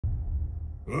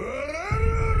解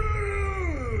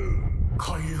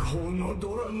放の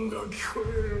ドラムが聞こ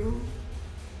える。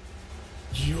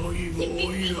良いボ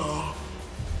ーイが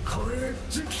帰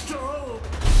ってきた。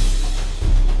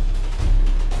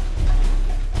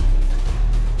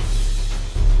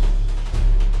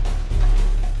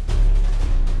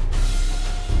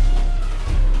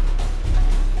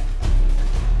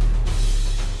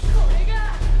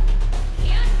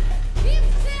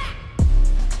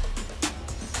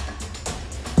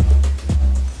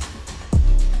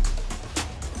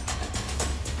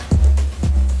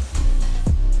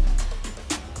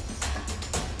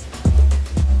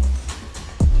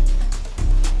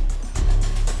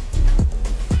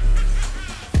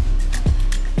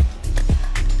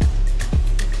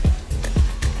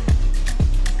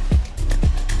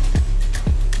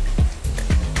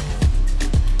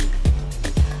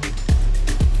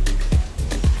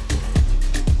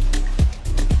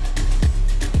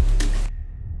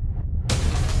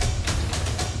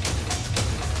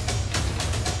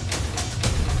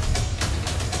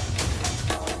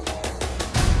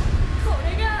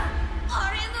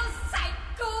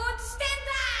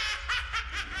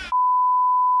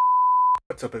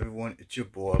What's up, everyone? It's your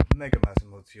boy Mega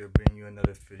Massimo here, bringing you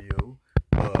another video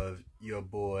of your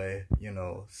boy,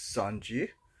 Sanji,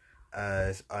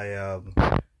 as I am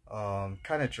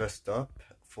kind of dressed up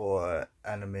for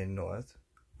Anime North.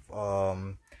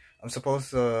 I'm supposed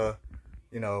to,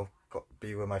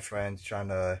 be with my friends, trying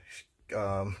to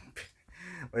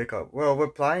wake up. Well, we're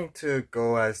planning to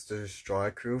go as the Straw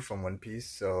Crew from One Piece,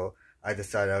 so I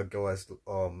decided I'll go as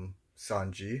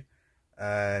Sanji,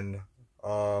 and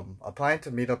I'm planning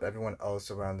to meet up everyone else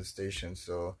around the station.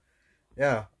 So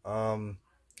yeah,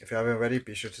 if you haven't already,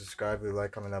 be sure to subscribe, leave a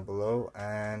like, comment down below,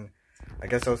 and I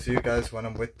guess I'll see you guys when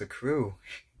I'm with the crew.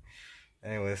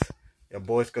 Anyways, your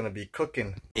boy's gonna be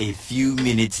cooking. A few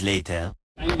minutes later.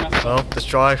 Well, the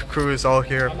Straw Crew is all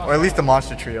here, or at least the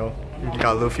Monster Trio. You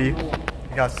got Luffy,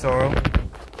 you got Zoro,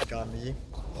 you got me,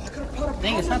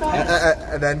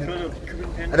 and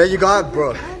then you got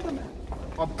Brooke.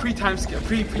 Oh, pre-time skip.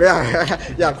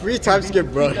 Yeah, pre-time skip,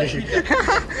 bro.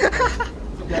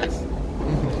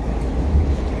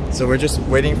 So we're just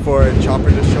waiting for Chopper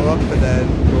to show up, and then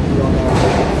we'll be on our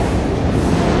way.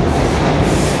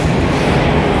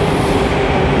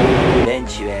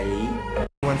 Eventually.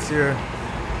 Everyone's here.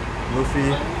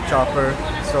 Luffy, Chopper,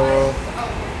 Zoro,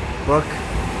 Brooke,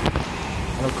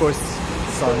 and of course,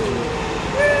 Sanji.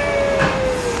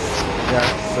 Yeah,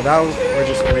 so now we're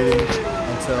just waiting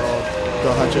until the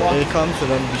 100A comes,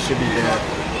 and then we should be there.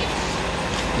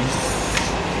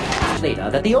 Later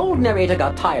that the old narrator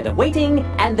got tired of waiting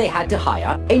and they had to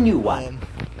hire a new one.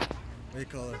 We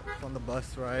call it on the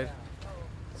bus ride.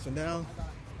 So now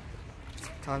it's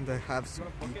time to have some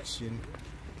action.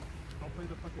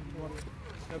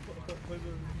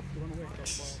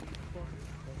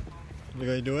 You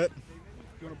gonna do it?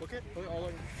 You wanna book it?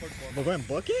 We're going to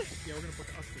book it? Yeah, we're gonna book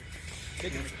us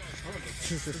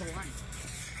two. There's a line.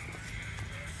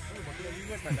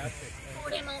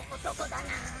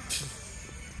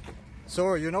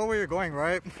 So you know where you're going,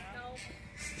 right?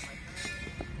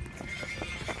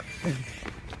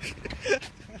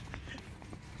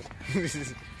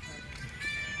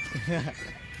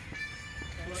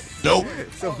 Nope.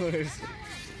 So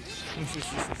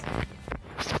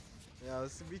yeah,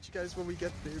 let's meet you guys when we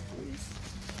get there, please.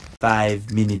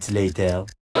 5 minutes later.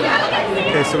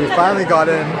 Okay, so we finally got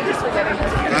in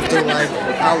after like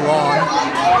how long?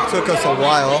 It took us a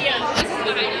while.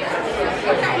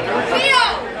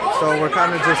 So we're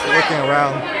kind of just looking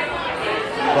around,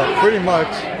 but pretty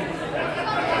much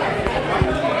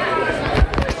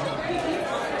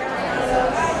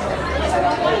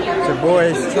your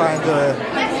boy's trying to,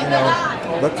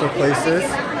 look for places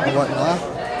and whatnot.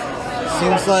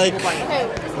 Seems like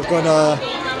we're gonna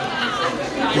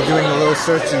be doing a little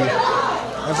searchy.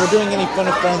 If we're doing any fun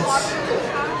events,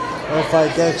 or if I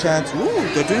get a chance, ooh,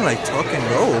 they're doing like tuck and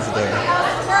roll over there.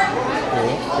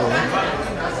 Cool, cool.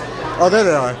 Oh, there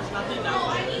they are.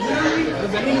 The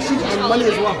vending machines and money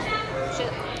as well.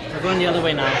 We're going the other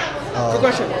way now. Good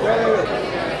question.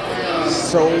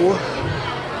 So,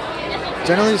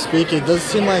 generally speaking, it doesn't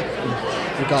seem like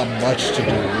we got much to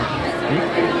do.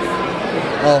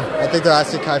 Oh, I think they're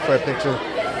asking Kai for a picture.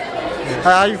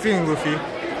 How are you feeling, Luffy?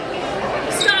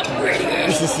 Stop breathing!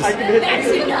 That's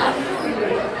enough!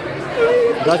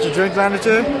 You got your drink,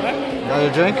 manager? You got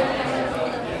your drink?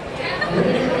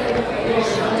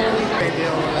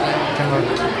 Come on.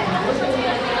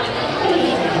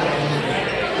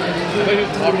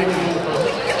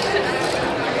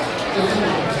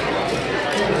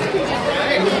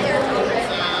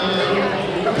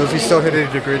 Luffy's still hitting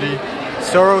the gritty.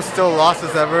 Soro's still lost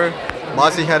as ever.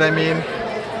 Mossy head, I mean.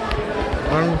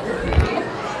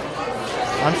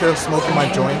 I'm still smoking my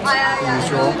joint, as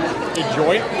usual. A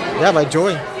joint? Yeah, my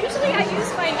joint. Usually I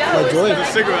use my nose. My joint. A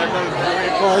cigarette, not a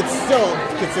joint. Well, it's still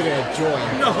considered a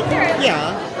joint. No.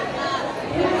 Yeah.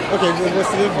 Okay, well, what's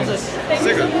the difference?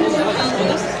 Cigarette.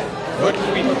 What?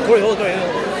 Hold on.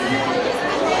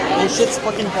 Oh, shit's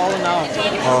fucking falling out.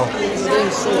 Oh. This thing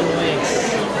is so annoying.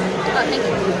 Oh, thank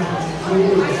you.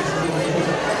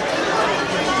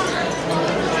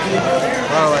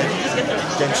 Wow, like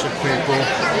Genshin people.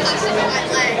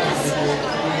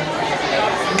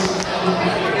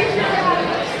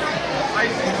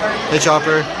 Hey,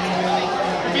 Chopper.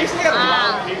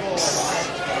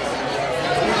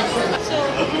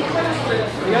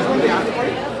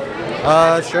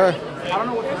 Sure.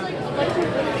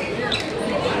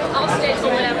 I'll stay till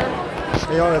whatever.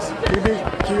 Hey, honest.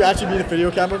 Can you actually be the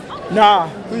video camera? Nah.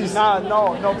 Please. Nah,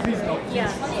 no, please no. Yeah.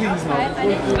 Please no.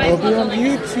 It'll be on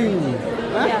YouTube.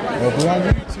 It'll be on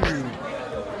YouTube.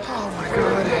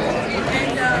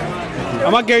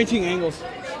 I'm not guaranteeing angles.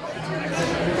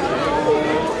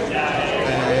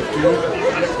 Thank you.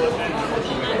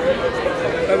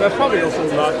 That's probably also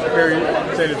not very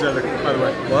sanitary, by the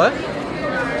way. What?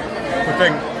 The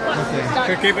thing.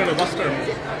 Could keep it a bus term.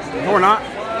 No, we're not.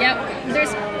 Yep.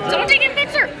 Don't take a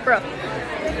picture, bro.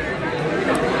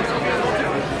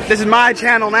 This is my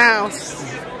channel now. Just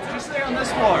stay on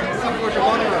this part.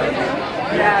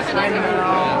 Yes, I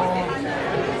know.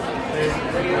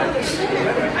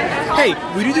 Hey,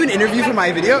 would you do an interview for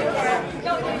my video?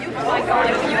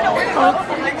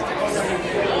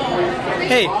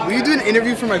 Hey, will you do an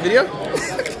interview for my video?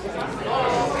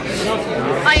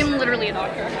 I am literally a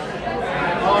doctor.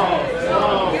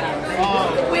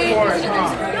 Wait,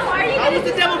 That was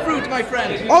the devil fruit, my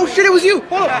friend. Oh shit, it was you!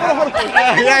 Hold on.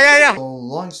 Yeah. So,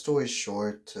 long story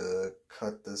short, to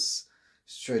cut this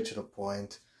straight to the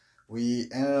point, we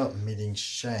ended up meeting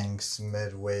Shanks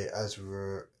midway as we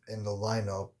were in the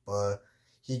lineup, but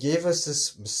he gave us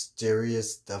this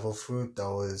mysterious devil fruit that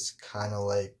was kind of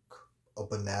like a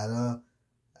banana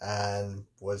and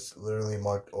was literally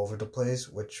marked over the place,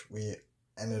 which we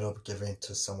ended up giving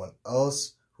to someone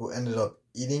else who ended up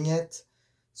eating it.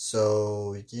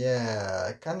 So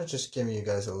yeah, kind of just giving you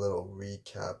guys a little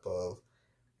recap of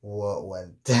what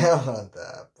went down on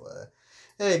that. But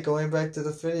hey, going back to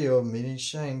the video of meeting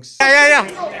Shanks. Yeah. He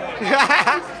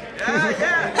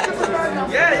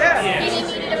didn't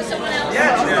eat it, it was someone else.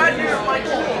 Yeah,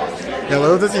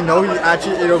 little does he know he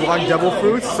actually ate a wrong devil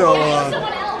fruit, so Someone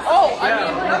else. I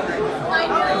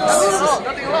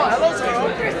Hello, sir.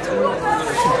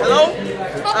 Hello?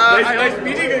 Nice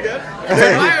meeting you again.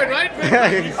 You're hired, right? Oh,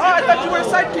 I thought you were a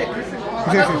sidekick. I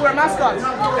thought you were a mascot.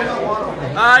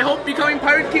 I hope becoming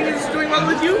Pirate King is doing well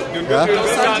with you. yeah.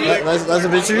 Nice to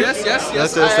meet you. Yes.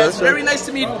 Yes. Very nice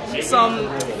to meet some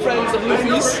friends of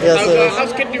Luffy's. Yes.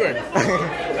 How's Kid doing?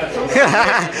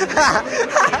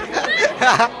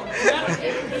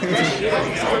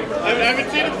 I haven't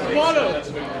seen it for a while.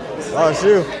 Oh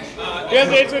shoot. He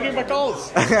hasn't answered any of my calls.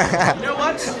 You know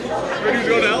what? Ready to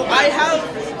go to hell? I have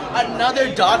another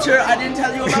daughter I didn't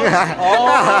tell you about.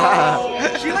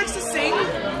 Oh. She likes to sing.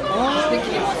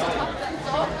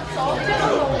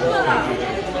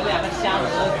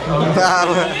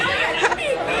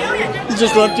 He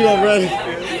just left you already.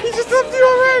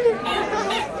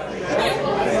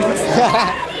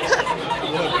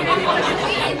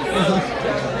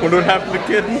 What would happen to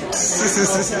kitten?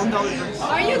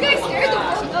 Are you guys scared?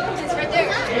 It's right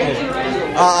there.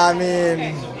 I mean,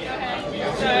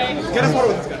 Get a photo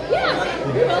with this guy.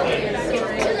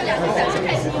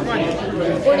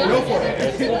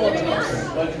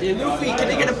 Hey, Luffy, can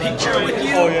I get a picture with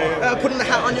you? Oh, yeah. Putting the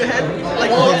hat on your head? Like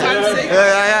all time's sake?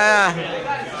 yeah.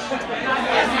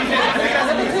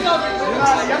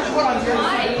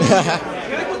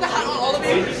 Can I put the hat on all of you?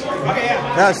 Okay,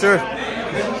 yeah. Yeah, sure.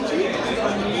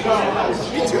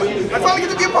 Me too. I finally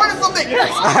get to be a part of something.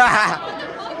 Yes.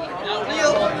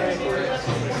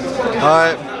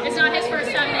 Alright. It's not his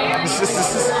first time there.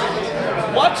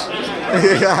 What?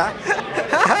 Yeah.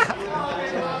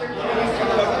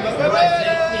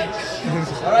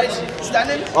 Alright,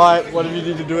 standing. Alright, what do you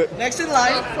need to do it? Next in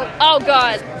line. Oh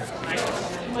god.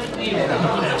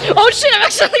 Oh shit, I'm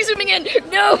accidentally zooming in.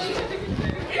 No.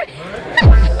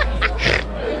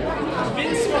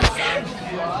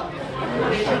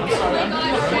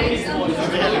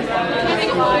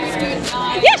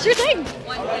 Yeah, sure thing.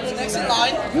 Next in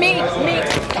line. Me.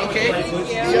 Okay.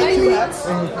 Two hats. I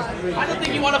don't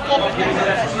think you want to fall.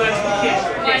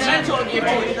 It's mental on you.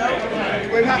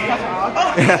 Wait, half.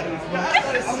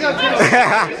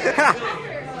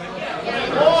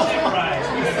 Oh.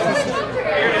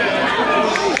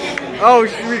 Oh,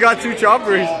 we got 2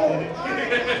 choppers.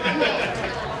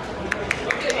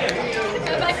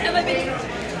 Am I big?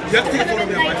 You have to take a photo of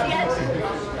me on my phone.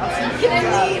 Can I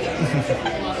leave?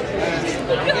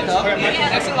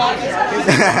 That's a lot.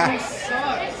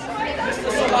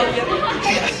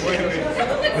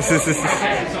 This is He's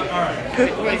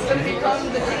gonna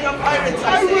become the king of pirates.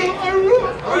 I will. He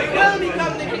will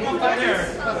become the king of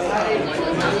pirates.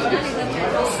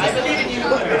 I believe in you.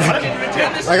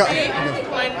 Return this to me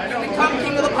and become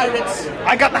king of the pirates.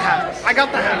 I got the hat. I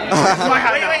got the hat. My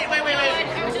hat. Wait.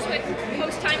 I was just with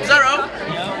post time. Zero.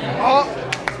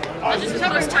 I'll just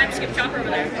post time skip chopper over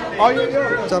there. Oh,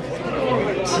 yeah. What's up?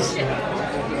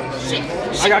 Shit.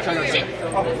 I got you.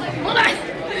 Hold on.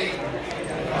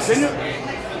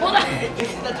 Hold on. This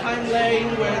is the time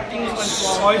lane where things went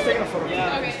wrong. Oh, he's taking a photo.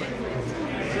 Yeah.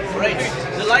 Great.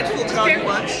 Delightful crowd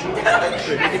bunch.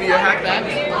 Give you your hat back.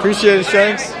 Appreciate it,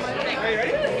 Shanks.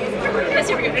 Yes,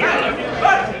 here we go.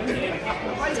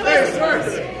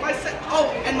 Oh,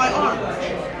 and my arm.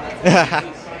 Can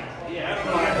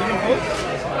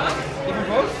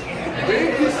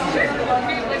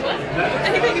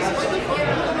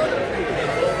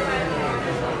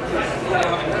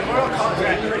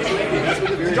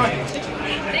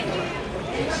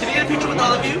I get a picture with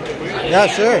all of you? Yeah,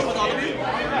 sure. With all of you? He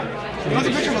wants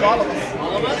a picture with all of us.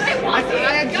 God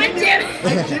damn it. I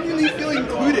genuinely feel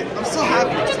included. I'm so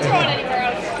happy. Just throw it anywhere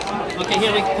else. Okay,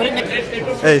 here, we put it next.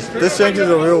 Hey, this Shanks is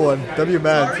a real one. W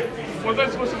mad.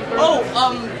 Oh,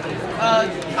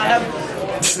 I have.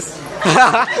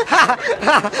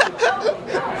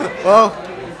 Well,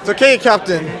 it's okay,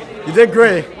 Captain. You did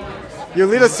great. You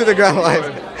lead us to the Grand Line.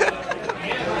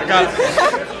 I got it.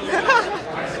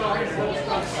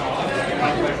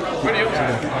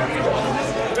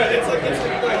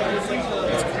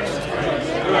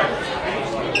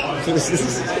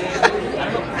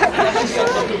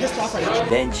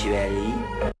 Eventually.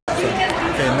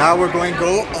 Okay, now we're going to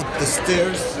go up the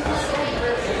stairs.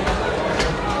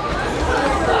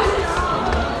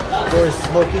 Door is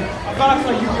smoking.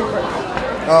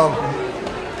 Oh.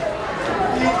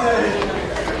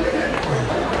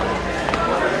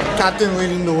 Captain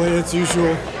leading the way as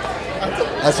usual.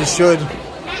 As he should.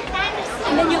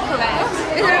 And then you correct.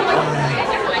 Is there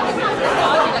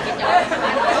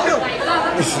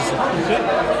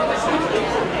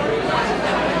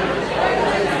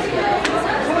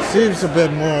Seems a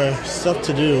bit more stuff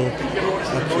to do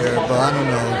up here, but I don't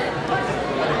know.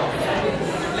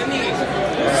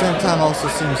 At the same time also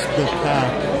seems a bit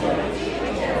packed.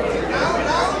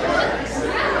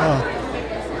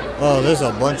 Oh, there's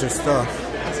a bunch of stuff.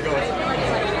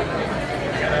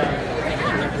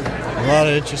 A lot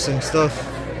of interesting stuff.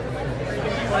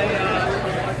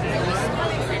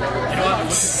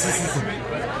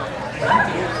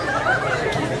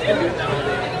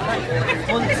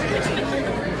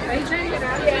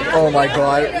 Oh my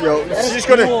god, yo, she's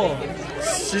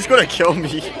gonna kill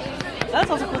me. That's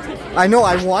also cool too. I know,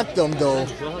 I want them though.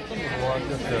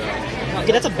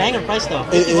 Okay, that's a banger price though.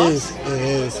 It is.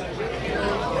 If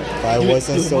I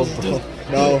wasn't so broke.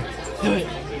 No. Do it.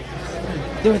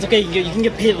 Do it, it's okay, you can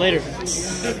get paid later.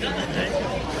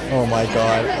 Oh my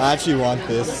god, I actually want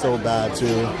this so bad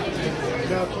too.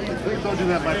 No, please don't do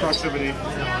that by proximity.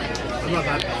 I'm not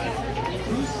that bad.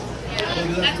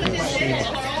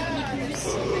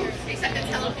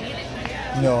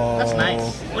 No. That's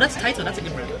nice. Oh, that's tight though, that's a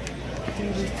good brand.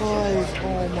 35,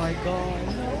 oh my god.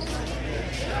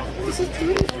 This is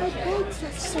 35 bucks,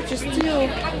 that's such a steal.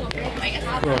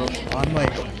 Bro, I'm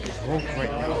like broke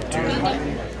right now, dude.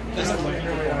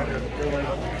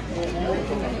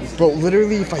 Bro,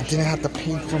 literally if I didn't have to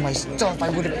pay for my stuff, I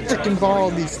would have freaking bought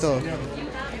all these stuff.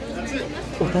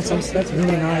 Oh, that's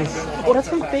really nice. Oh, that's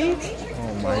from Fate?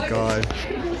 Oh my god.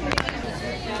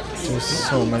 There's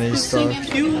so many stuff. So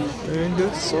cute. Dude,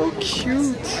 they're so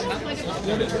cute.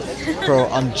 Bro,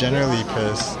 I'm generally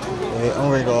pissed. Wait, I'm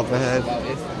gonna go up ahead.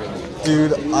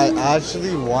 Dude, I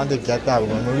actually want to get that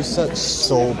memory set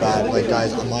so bad. Like,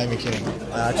 guys, I'm not even kidding.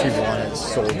 I actually want it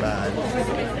so bad.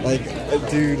 Like,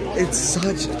 dude, it's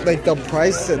such, like, the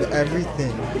price and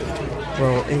everything.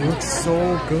 Bro, it looks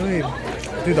so good.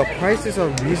 Dude, the prices are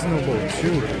reasonable,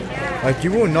 too. Like,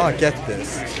 you will not get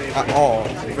this at all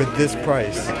for this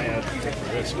price.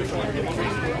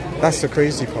 That's the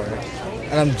crazy part.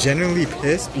 And I'm genuinely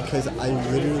pissed because I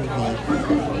literally wanted to,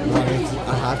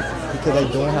 because I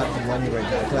don't have the money right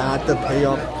now. Because I have to pay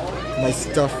off my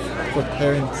stuff for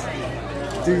parents.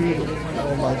 Dude,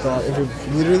 oh my god. If it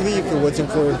wasn't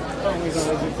for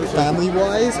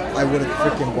family-wise, I would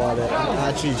have freaking bought it. I'm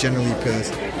actually genuinely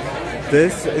pissed.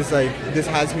 This is like, this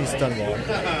has me stunned on.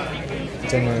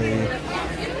 Generally.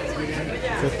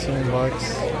 $15.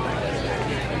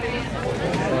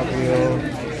 Fabio.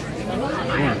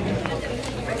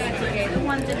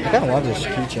 I kind of love this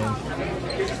keychain.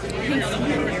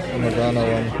 The Madonna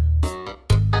one.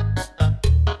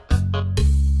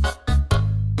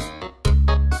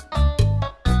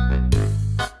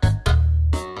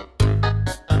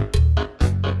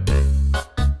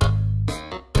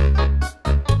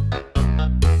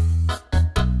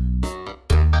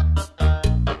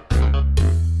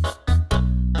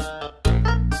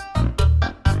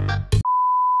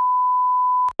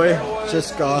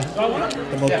 Just got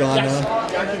the Morgana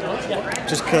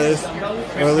just cause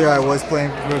earlier I was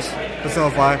playing Persona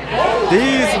 5.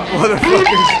 These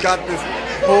motherfuckers got this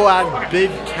whole ass big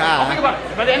cat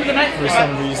for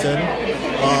some reason.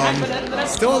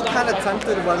 Still kind of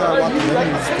tempted whether I want the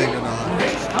menus thing or not.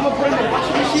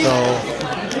 So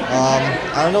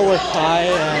I don't know where Kai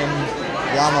and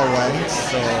Yama went,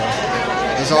 so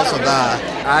there's also that.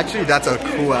 Actually, that's a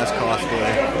cool ass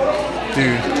cosplay,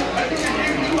 dude.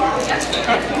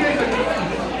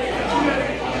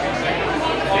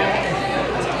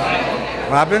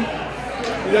 What happened?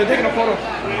 They're taking a photo.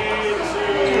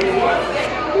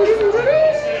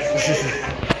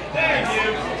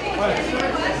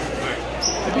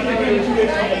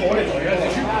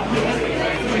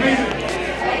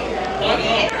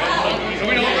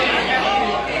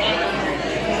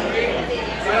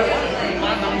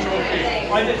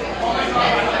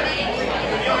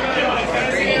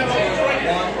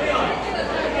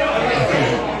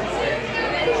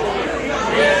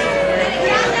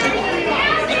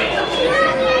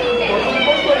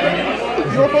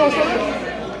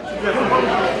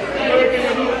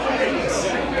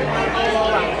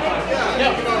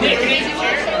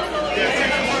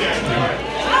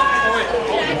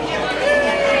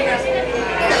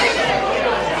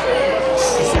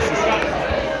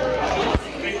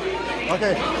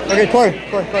 Okay, Corey.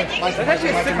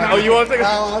 Oh, you want to take a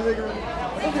photo? I'll take a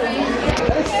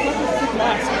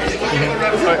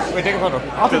Alright, wait, take a photo.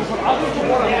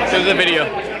 There's a video.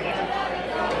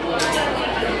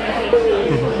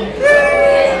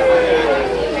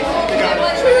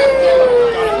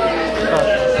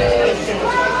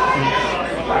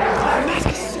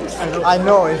 I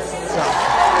know it's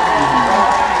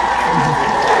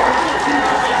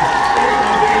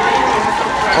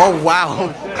oh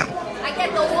wow.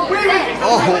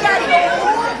 Oh.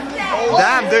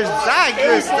 Damn, there's Zach.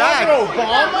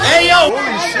 Hey yo!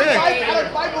 Holy shit!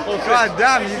 God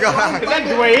damn, you got. Is that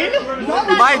Dwayne?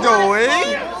 My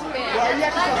Dwayne?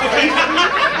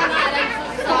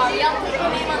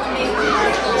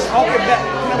 Okay, bet.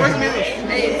 Where's Millie?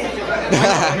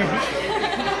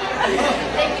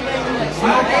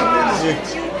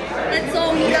 Let's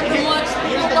all meet up and watch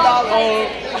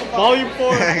Volume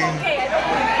 4.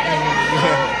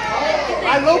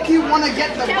 I low-key want to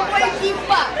get the Can't wait to keep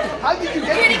up. How did you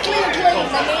get Pretty clean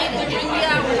clothes. I made it to 3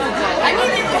 hours. I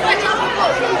need to watch out for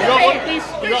clothes. You got one piece?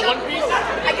 You got one piece?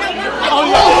 I got one piece. Oh,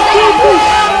 you got two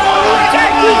pieces!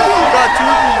 You got 2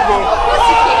 pieces, bro.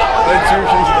 That's 2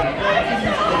 pieces.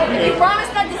 You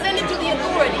promised not to send it to the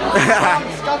authorities.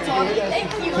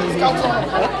 Thank you.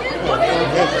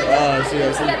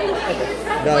 Seriously.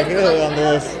 Gotta get it on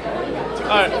the list.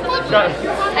 Alright, got it.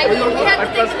 I mean, we have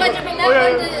to take a bunch of them. You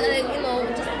know,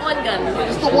 just one gun.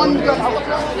 Just the one gun.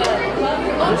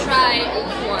 Don't try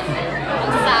only one.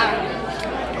 I'm sorry.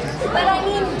 But I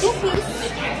mean, 2 piece.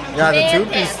 Yeah, the 2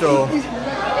 piece though. Pay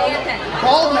attention.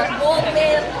 Gold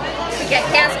man. We got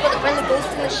Casper, the friendly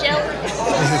ghost in the shell.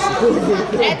 That's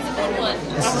a good one.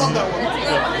 I love that one.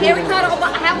 Harry Potter, I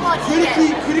have one.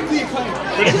 Critically acclaimed.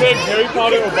 Critically, Harry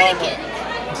Potter, Obama.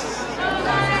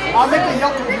 I'll make a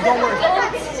Yelp review, don't worry.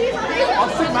 I'll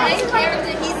stick my Next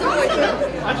character, he's the original.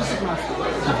 I just stick my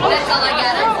That's all I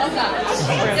got. That's all.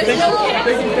 There's no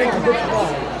Thank you, good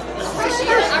call.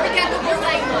 Arigato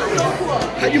gozaimasu.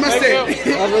 How you must say?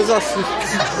 That was I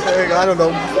don't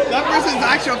know. That person's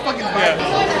actual fucking vibe.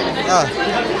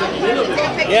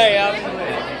 Yeah.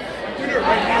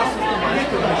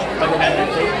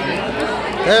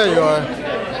 There you are.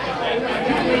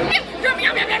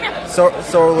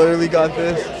 So literally got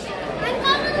this.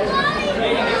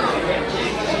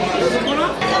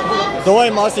 Don't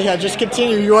worry, Mossy Head, just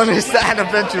continue, you understand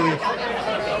eventually.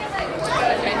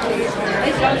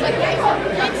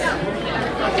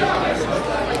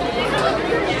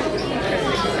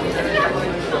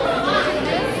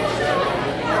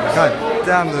 God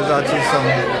damn, there's actually some.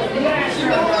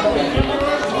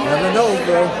 Never know,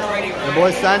 bro. The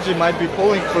boy Sanji might be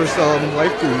pulling for some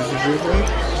waifus, did you think?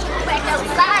 Back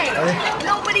outside.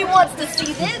 Nobody wants to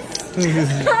see this.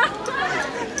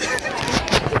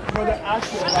 For the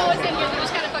actual. I'm always in here, they're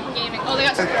just kind of fucking gaming. Oh, they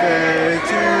got some. Okay,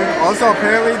 also,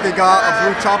 apparently, they got a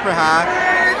blue chopper hat.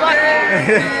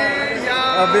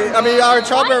 I mean, our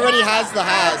chopper already has the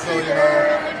hat, so you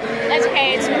know. That's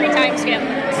okay, it's 3 times scale.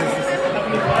 Did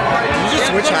you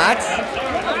just switch hats?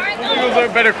 Those are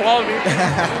better quality.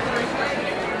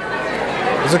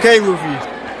 It's okay, Luffy.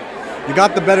 You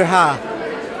got the better hat.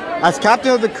 As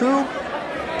captain of the crew,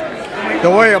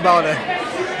 don't worry about it.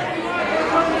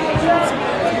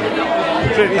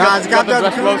 As captain of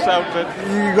the crew,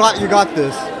 you got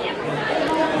this.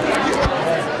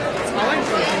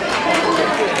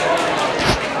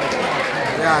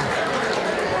 Yeah.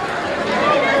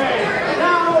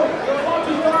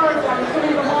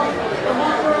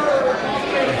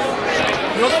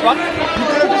 You know what's fun? You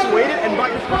could have just waited and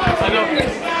bought your spot. I know.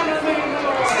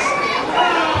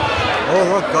 Oh,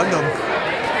 look, Gundam.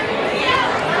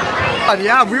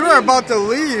 Yeah, we were about to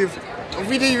leave.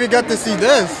 We didn't even get to see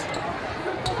this.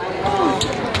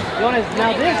 Jonas,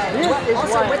 now this is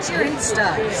Also, what... what's your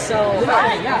Insta? So,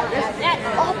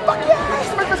 Oh, fuck yeah!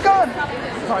 Smurf gone!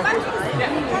 Sorry.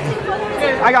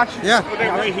 I got you. Yeah.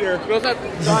 Right here. What's that?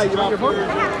 Guy, you want your phone?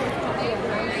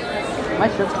 My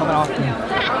shirt's coming off.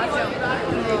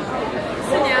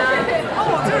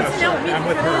 I'm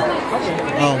with her.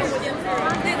 Oh.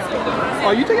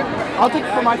 Oh, you take it? I'll take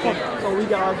it for my phone. So we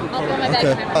got ours.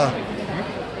 Okay.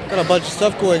 Got a bunch of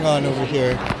stuff going on over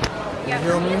here. You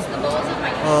hear me?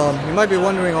 You might be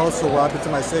wondering also what happened to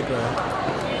my cigarette,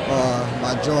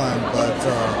 my joint, but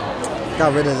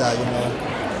got rid of that, you know.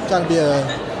 Trying to be a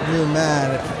new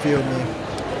man, if you feel me.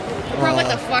 Bro, what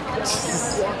the fuck?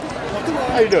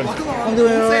 How you doing? I'm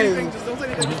doing alright. Don't say anything.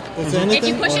 Don't say anything. If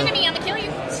you push into me, I'm gonna kill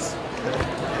you.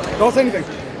 Don't say anything.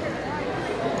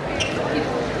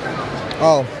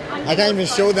 Oh, I can't even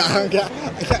show that. I can't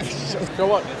even show. Show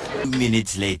what? 2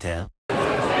 minutes later.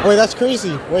 Wait, that's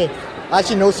crazy. Wait, I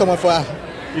actually know someone for that.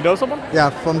 You know someone? Yeah,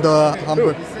 from the Humber.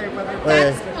 Wait,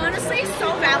 That's honestly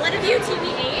so valid of you,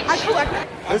 TBH. I collect that.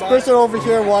 this person over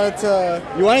here wanted to.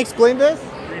 You want to explain this?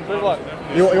 For what?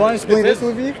 You want to explain It's this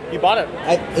his. movie? He bought it.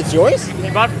 It's yours? He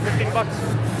bought it for 15 bucks.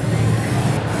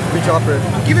 Free chopper.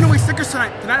 I'm giving away stickers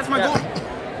tonight. Tonight is my goal.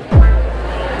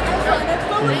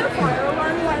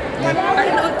 I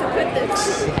don't know what to put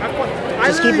this.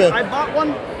 Just keep it. I bought one.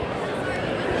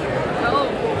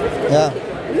 Yeah.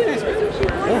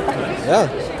 Yeah.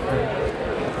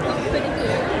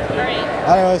 I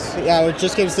don't know. Yeah, we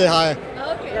just came to say hi.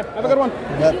 Okay. Have a good one.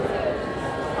 Yep.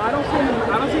 I don't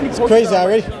see any It's crazy.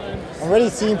 I'm already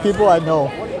seeing people I know.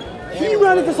 He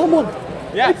ran into someone.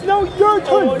 Yeah. It's now your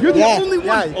turn. You're the only one.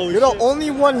 Yeah, you're the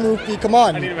only one, Luffy. Come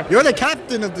on. You're the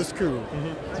captain of this crew.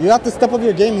 You have to step up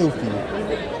your game, Luffy.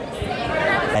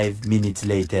 5 minutes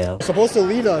later. You're supposed to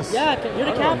lead us. Yeah, you're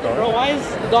the captain, bro. Why is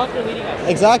the doctor leading us?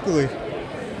 Exactly.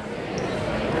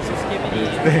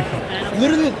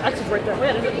 Literally, the exit's right there.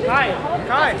 Wait, there's a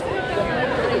Kai.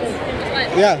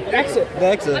 Yeah. Exit. The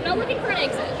exit. I'm not looking for an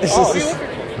exit. Oh.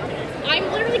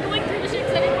 I'm literally going through the shit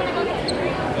because I didn't want to go there.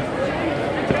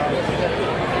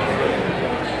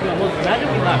 Imagine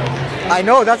we left. I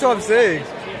know. That's what I'm saying.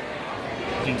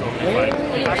 I'm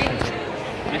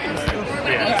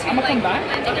gonna come back. I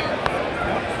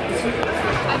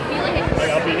feel like I can.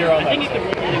 I'll be here all I think night. you can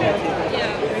rotate it.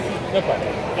 Yeah. No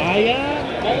problem. I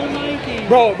am almighty.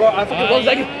 Bro, I fucking was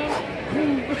like.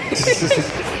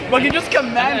 But you just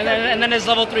command. And then there's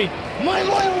level 3. My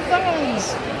loyal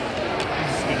fans,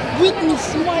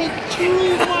 witness my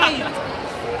true might.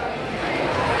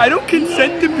 I don't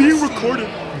consent to being recorded.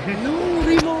 No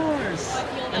remorse.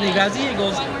 And he grabs you. He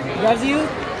grabs you.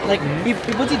 Like he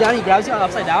puts you down. He grabs you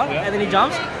upside down, and then he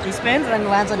jumps. He spins and then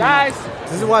lands on you. Guys.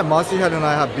 This is why Monkeyd and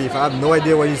I have beef. I have no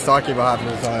idea what he's talking about half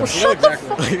the time. Well, shut the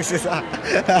fuck.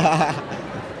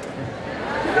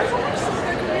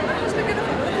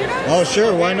 Oh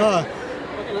sure, why not?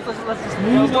 Let's just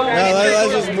move. Yeah,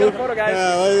 let's just move.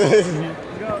 Yeah,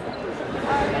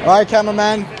 all right,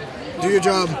 cameraman, do your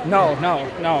job. No.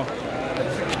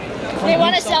 They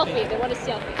want a selfie.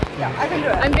 Yeah, I can do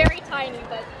it. I'm very tiny,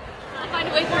 but I'll find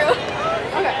a way through.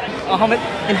 Okay. How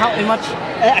much?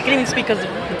 I can't even speak because of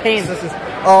the pain.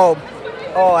 Oh,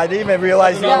 I didn't even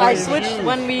realize. Yeah, I switched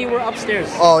when we were upstairs.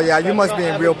 Oh yeah, you must be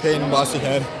in real pain, Bossy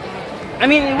Head. I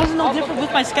mean, it wasn't no different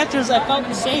with my sketches. I felt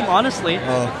the same, honestly.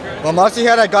 Oh, well, Bossy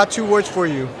Head, I got 2 words for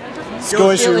you. Skill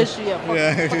issue.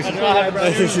 Yeah.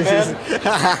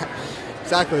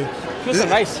 Exactly. This is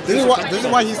nice. This is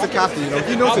why he's the captain. You know,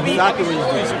 he knows exactly what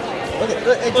he's doing.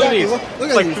 Look at these. Look It's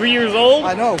at like these. 3 years old.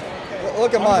 I know.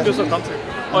 Look at mine. Just so comfy.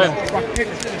 Oh yeah. Rock,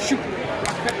 paper, scissors, shoot.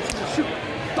 Rock, paper, scissors, shoot.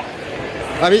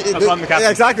 I mean, That's why I'm the captain. yeah,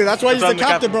 exactly. That's why he's That's the why I'm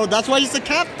the captain, bro. That's why he's the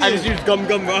captain. I just use gum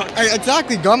rock.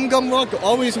 Exactly. Gum rock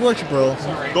always works, bro.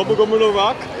 Gum no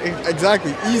rock.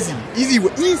 Exactly.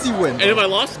 Easy win. And if I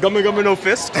lost, gum no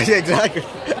fist. Yeah, exactly.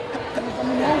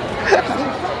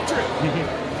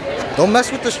 Don't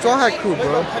mess with the Straw Hat crew,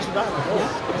 bro.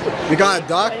 We got a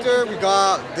doctor, we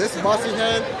got this bossy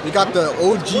head, we got the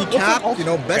OG cap, you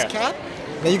know, best cap.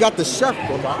 Then you got the chef,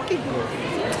 bro.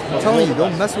 I'm telling you,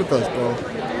 don't mess with us, bro.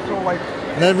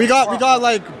 And then we got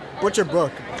like Butcher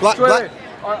Book. Black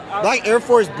Air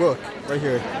Force Book right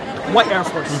here. What Air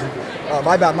Force?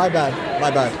 My bad.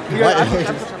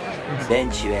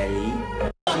 Eventually.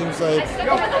 Seems like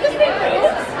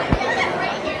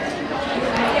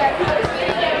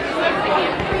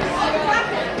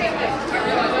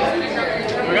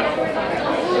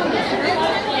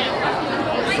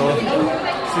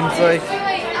seems like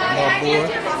my boy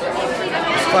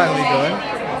is finally done.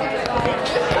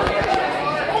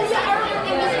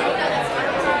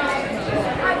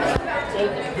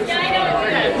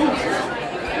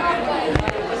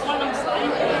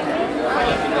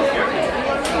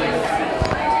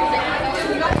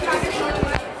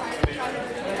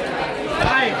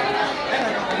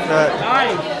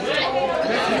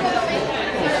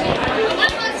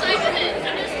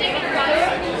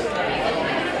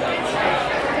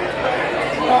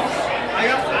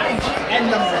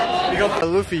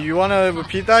 Luffy, you wanna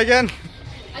repeat that again?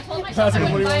 I told myself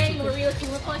I was buying Maria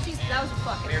Kuma plushies, but that was a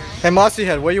fucking lie. Hey Mossy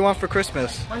Head, what do you want for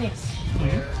Christmas? Money.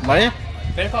 Money?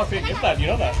 They thought they get that, you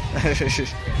know that.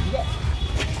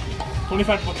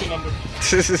 25 bucks a number.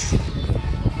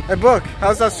 Hey Book,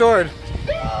 how's that sword?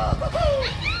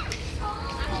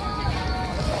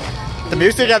 The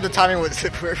music at the timing was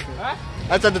perfect.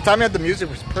 I said the timing of the music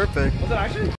was perfect. Was it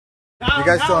actually? You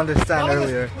guys don't understand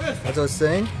earlier. As I was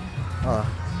saying,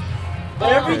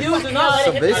 Whatever you do, do not let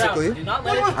so it hit the basically, house. Do not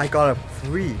let it. I got a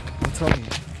free, I'm telling you,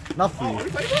 not free,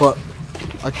 but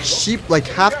a cheap, like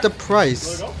half the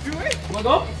price. Wanna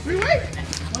go?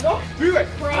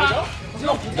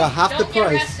 Got half the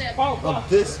price of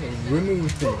this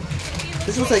remove thing.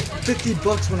 This was like 50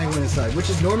 bucks when I went inside, which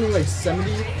is normally like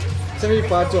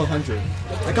 75 to 100.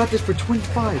 I got this for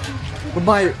 25 with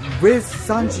my Riz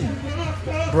Sanji.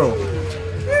 Bro,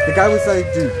 the guy was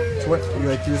like, dude, he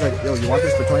was like, yo, you want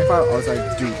this for 25? I was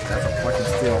like, dude, that's a fucking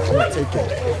steal. I'm gonna take it.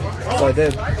 So I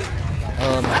did.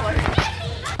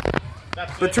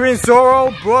 Between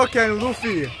Zoro, Brook, and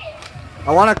Luffy,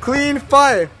 I want a clean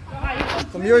fight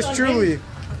from yours truly.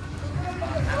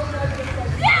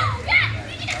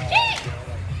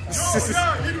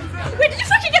 Wait, did you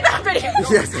fucking get that video?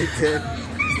 Yes, I did.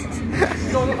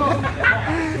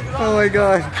 Oh my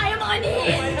god. I am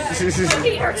unhinged.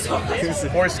 It hurts so much.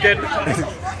 Foreskin.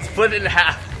 Split it in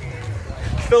half.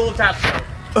 Fill the tap.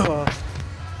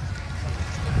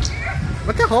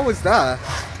 What the hell was that?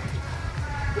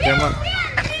 Damn it.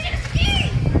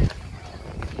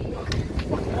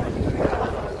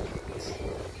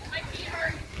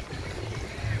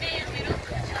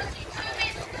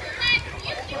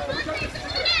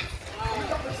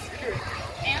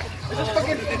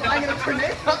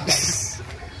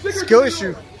 Skill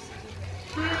issue.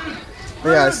 But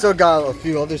yeah, I still got a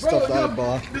few other stuff that I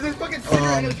bought.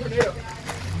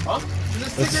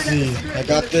 Let's see. I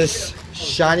got this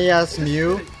shiny ass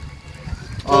Mew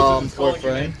for a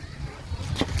friend.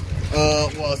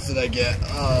 What else did I get?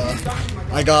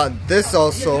 I got this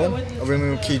also, a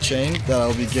remove keychain that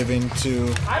I'll be giving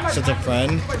to such a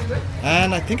friend.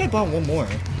 And I think I bought one more.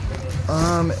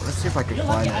 Let's see if I can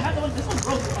find it.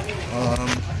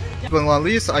 But at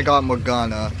least I got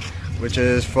Morgana, which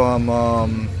is from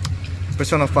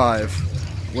Persona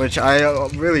 5, which I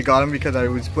really got him because I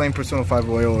was playing Persona 5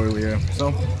 Royal earlier.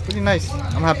 So pretty nice.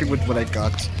 I'm happy with what I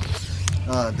got.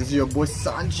 This is your boy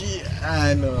Sanji,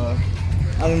 and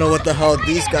I don't know what the hell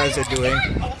these guys are doing.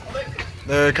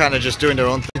 They're kind of just doing their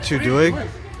own thing. What you doing?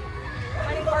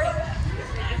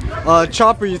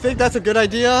 Chopper, you think that's a good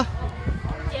idea?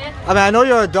 Yeah. I mean, I know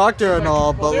you're a doctor and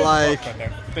all, but like,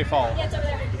 They fall. Yeah, it's over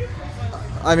there.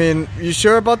 I mean, you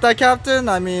sure about that, Captain?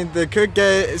 I mean, they could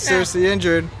get seriously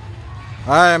injured.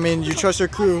 Alright, I mean, you trust your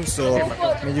crew, so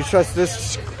I mean, you trust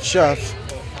this chef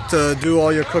to do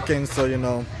all your cooking, so you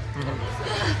know.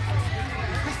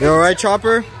 You alright,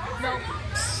 Chopper? No.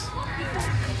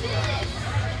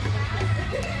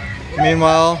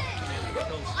 Meanwhile,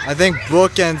 I think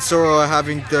Brook and Zoro are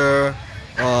having their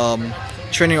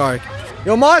training arc.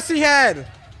 Yo, Mossy Head!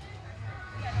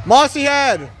 Mossy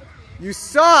Head! You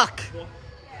suck!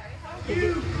 Over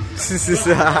there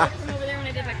when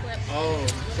I did my clip.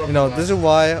 You know, this is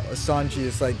why Sanji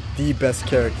is like the best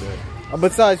character.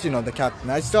 Besides, you know, the captain.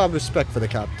 I still have respect for the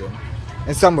captain.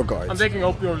 in some regards. I'm taking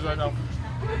opioids right now.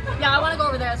 Yeah, I want to go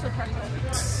over there. That's what party.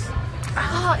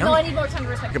 Oh, no, I need more time to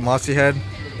respect. Look at Mossy Head.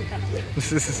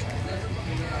 This is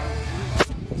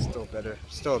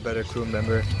still a better crew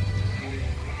member.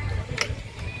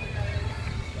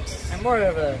 I'm more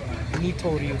of a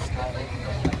Nito Ryu style.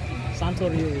 Santo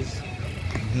Ryu is.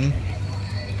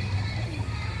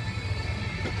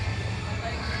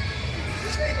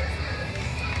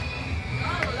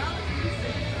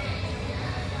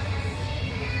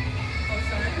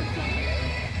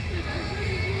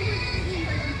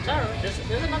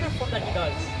 There's another flip that he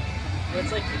does.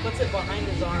 It's like he puts it behind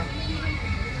his arm.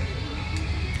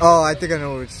 Oh, I think I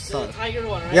know which The tiger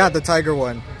one, right? Yeah, the tiger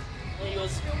one. And he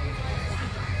goes.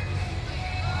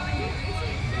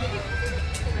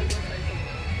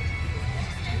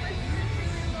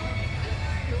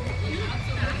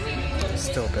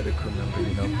 Still a better crew member,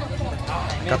 you know.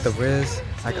 Got the Riz.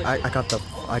 I got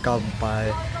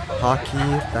my hockey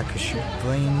that could shoot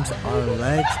flames on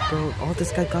legs, bro. Oh,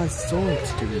 this guy got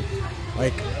swords, dude.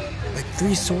 Like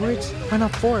 3 swords? Why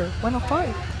not 4? Why not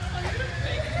 5?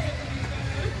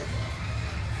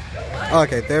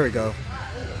 Okay, there we go.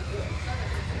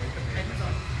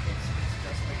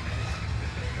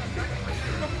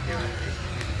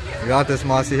 We got this,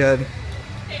 Mossy Head.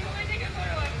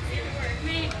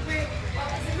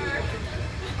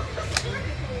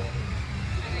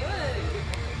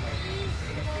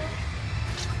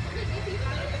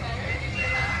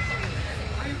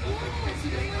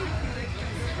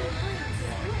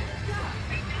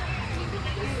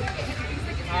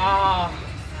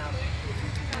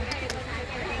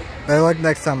 Better luck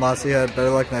next time, Mossy Head.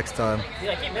 Better luck next time.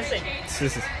 Yeah, I keep missing.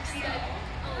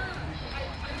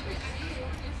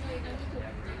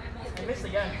 I missed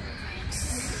again.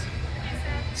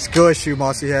 Skill issue,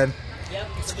 Mossy Head. Yep,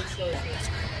 it's a big skill issue.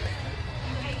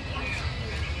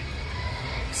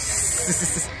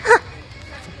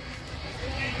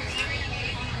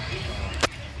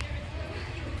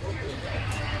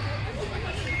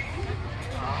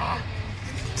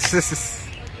 There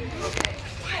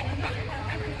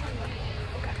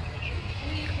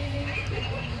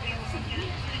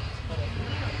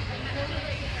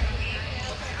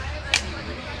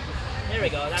we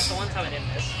go, that's the one time I didn't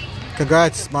miss.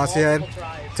 Congrats, Mossy Head.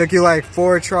 Took you like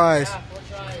 4 tries. Yeah, 4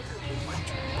 tries.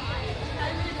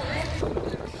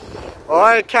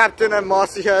 Alright, Captain and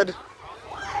Mossy Head.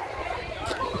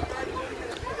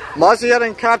 Mossy Head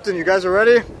and Captain, you guys are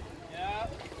ready? Yeah.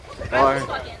 Alright.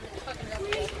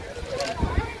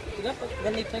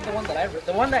 Then they played the one that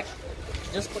the one that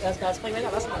just that's playing right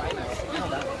now. That's not I know. I know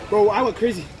that. Bro, I went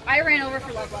crazy. I ran over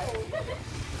for Love Life.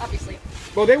 Obviously.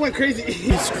 Bro, they went crazy.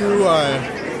 These crew are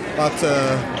about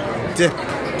to dip.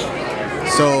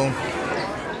 So,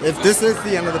 if this is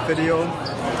the end of the video,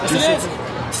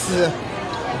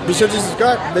 be sure to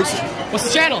subscribe. What's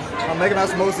the channel? I'm Mega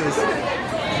Mouse Moses.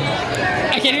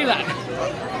 I can't hear that.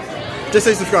 Just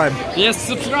say subscribe. Yes,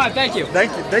 subscribe. Thank you.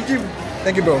 Thank you,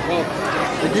 bro.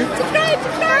 Thank you.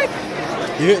 Subscribe.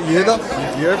 You hear that?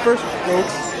 You hear it first,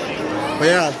 folks. But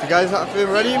yeah, if you guys feel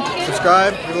ready,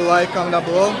 subscribe, leave a like, comment down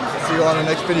below. See you on the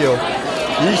next video.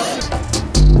 Peace.